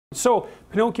So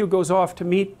Pinocchio goes off to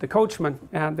meet the coachman,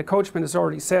 and the coachman has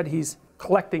already said he's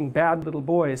collecting bad little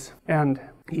boys, and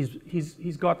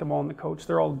he's got them all in the coach.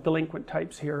 They're all delinquent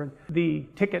types here, and the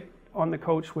ticket on the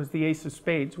coach was the ace of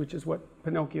spades, which is what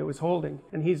Pinocchio is holding.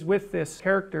 And he's with this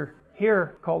character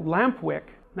here called Lampwick.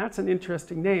 That's an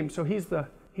interesting name. So he's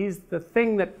the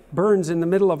thing that burns in the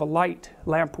middle of a light,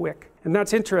 Lampwick. And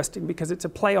that's interesting because it's a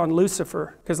play on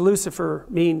Lucifer, because Lucifer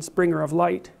means bringer of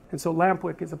light. And so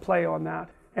Lampwick is a play on that.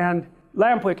 And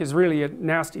Lampwick is really a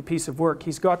nasty piece of work.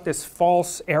 He's got this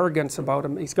false arrogance about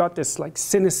him. He's got this like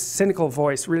cynical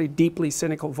voice, really deeply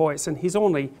cynical voice. And he's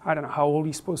only, I don't know how old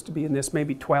he's supposed to be in this,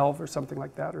 maybe 12 or something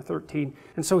like that, or 13.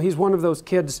 And so he's one of those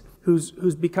kids who's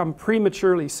become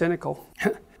prematurely cynical.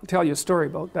 I'll tell you a story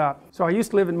about that. So I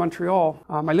used to live in Montreal.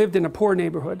 I lived in a poor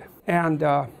neighborhood. And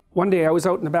one day I was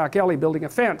out in the back alley building a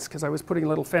fence because I was putting a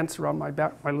little fence around my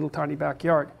little tiny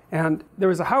backyard. And there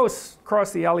was a house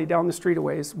across the alley down the street a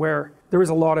ways where there was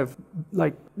a lot of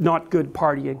like not good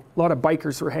partying. A lot of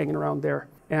bikers were hanging around there.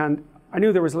 And I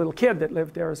knew there was a little kid that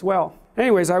lived there as well.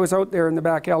 Anyways, I was out there in the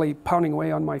back alley pounding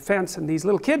away on my fence, and these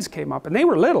little kids came up, and they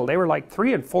were little. They were like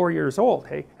 3 and 4 years old,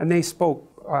 hey? And they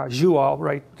spoke Joual,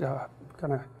 right?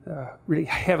 Kind of really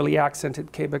heavily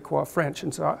accented Quebecois French,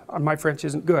 and so my French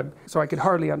isn't good, so I could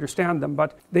hardly understand them.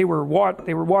 But they were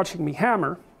watching me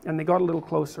hammer, and they got a little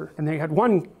closer. And they had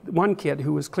one kid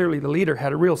who was clearly the leader,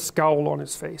 had a real scowl on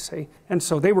his face, hey? And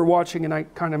so they were watching, and I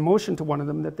kind of motioned to one of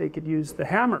them that they could use the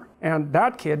hammer. And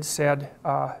that kid said,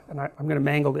 and I'm going to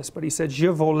mangle this, but he said "je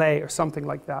volais" or something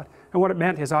like that. And what it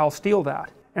meant is, "I'll steal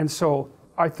that." And so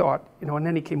I thought, you know, and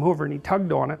then he came over and he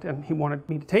tugged on it and he wanted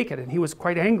me to take it, and he was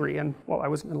quite angry, and well, I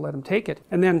wasn't going to let him take it.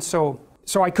 And then so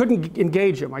I couldn't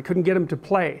engage him. I couldn't get him to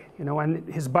play, you know, and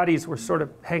his buddies were sort of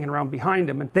hanging around behind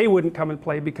him, and they wouldn't come and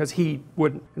play because he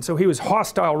wouldn't. And so he was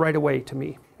hostile right away to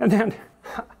me. And then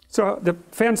so the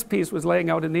fence piece was laying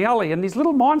out in the alley, and these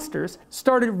little monsters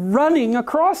started running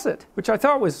across it, which I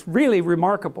thought was really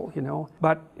remarkable, you know,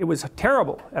 but it was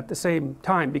terrible at the same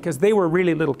time because they were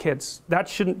really little kids. That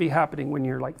shouldn't be happening when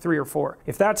you're like 3 or 4.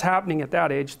 If that's happening at that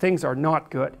age, things are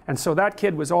not good. And so that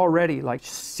kid was already like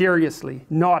seriously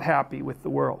not happy with the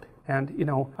world. And, you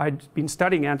know, I'd been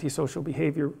studying antisocial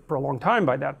behavior for a long time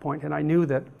by that point, and I knew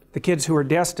that the kids who are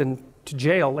destined to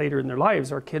jail later in their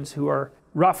lives are kids who are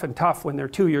rough and tough when they're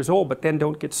 2 years old, but then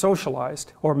don't get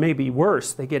socialized, or maybe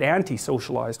worse, they get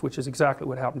anti-socialized, which is exactly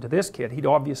what happened to this kid. He'd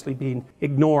obviously been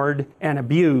ignored and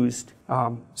abused.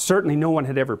 Certainly no one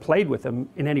had ever played with him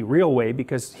in any real way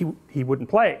because he wouldn't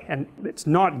play. And it's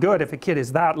not good if a kid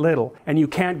is that little and you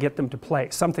can't get them to play.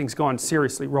 Something's gone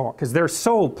seriously wrong because they're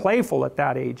so playful at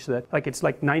that age that it's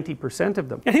like 90% of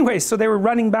them. Anyway, so they were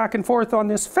running back and forth on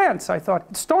this fence. I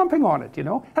thought, stomping on it, you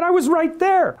know, and I was right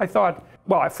there. I thought,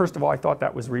 well, first of all, I thought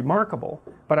that was remarkable,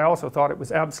 but I also thought it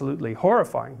was absolutely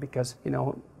horrifying because, you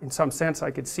know, in some sense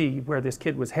I could see where this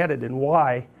kid was headed and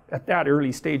why at that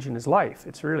early stage in his life.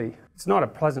 It's not a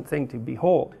pleasant thing to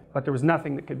behold, but there was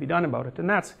nothing that could be done about it. And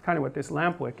that's kind of what this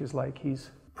Lampwick is like. He's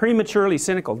prematurely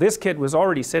cynical. This kid was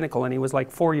already cynical and he was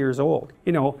like 4 years old.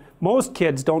 You know, most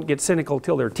kids don't get cynical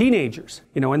till they're teenagers,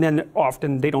 you know, and then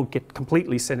often they don't get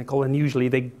completely cynical and usually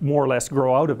they more or less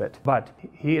grow out of it. But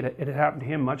it had happened to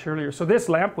him much earlier. So this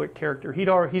Lampwick character,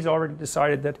 he's already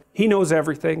decided that he knows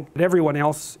everything, that everyone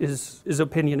else's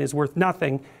opinion is worth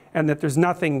nothing, and that there's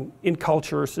nothing in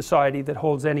culture or society that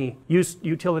holds any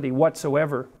utility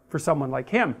whatsoever for someone like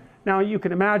him. Now, you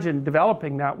can imagine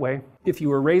developing that way if you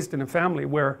were raised in a family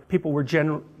where people were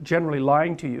generally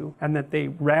lying to you and that they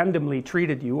randomly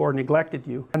treated you or neglected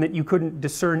you and that you couldn't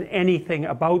discern anything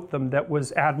about them that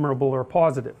was admirable or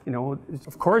positive. You know,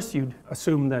 of course you'd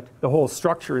assume that the whole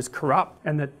structure is corrupt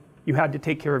and that you had to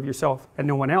take care of yourself and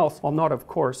no one else. Well, not of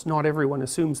course. Not everyone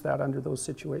assumes that under those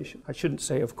situations. I shouldn't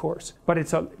say of course. But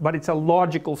it's a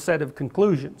logical set of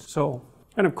conclusions. So.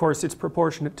 And of course, it's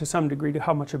proportionate to some degree to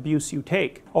how much abuse you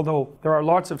take. Although there are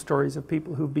lots of stories of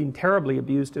people who've been terribly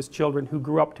abused as children who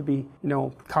grew up to be, you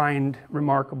know, kind,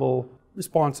 remarkable,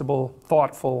 responsible,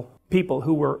 thoughtful people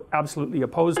who were absolutely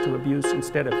opposed to abuse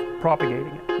instead of propagating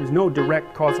it. There's no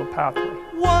direct causal pathway.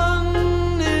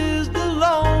 1 is the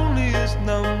loneliest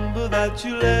number that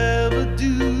you'll ever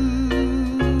do.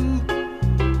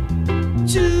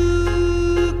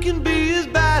 2 can be as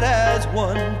bad as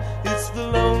 1. It's the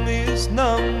loneliest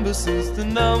number since the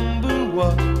number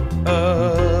 1.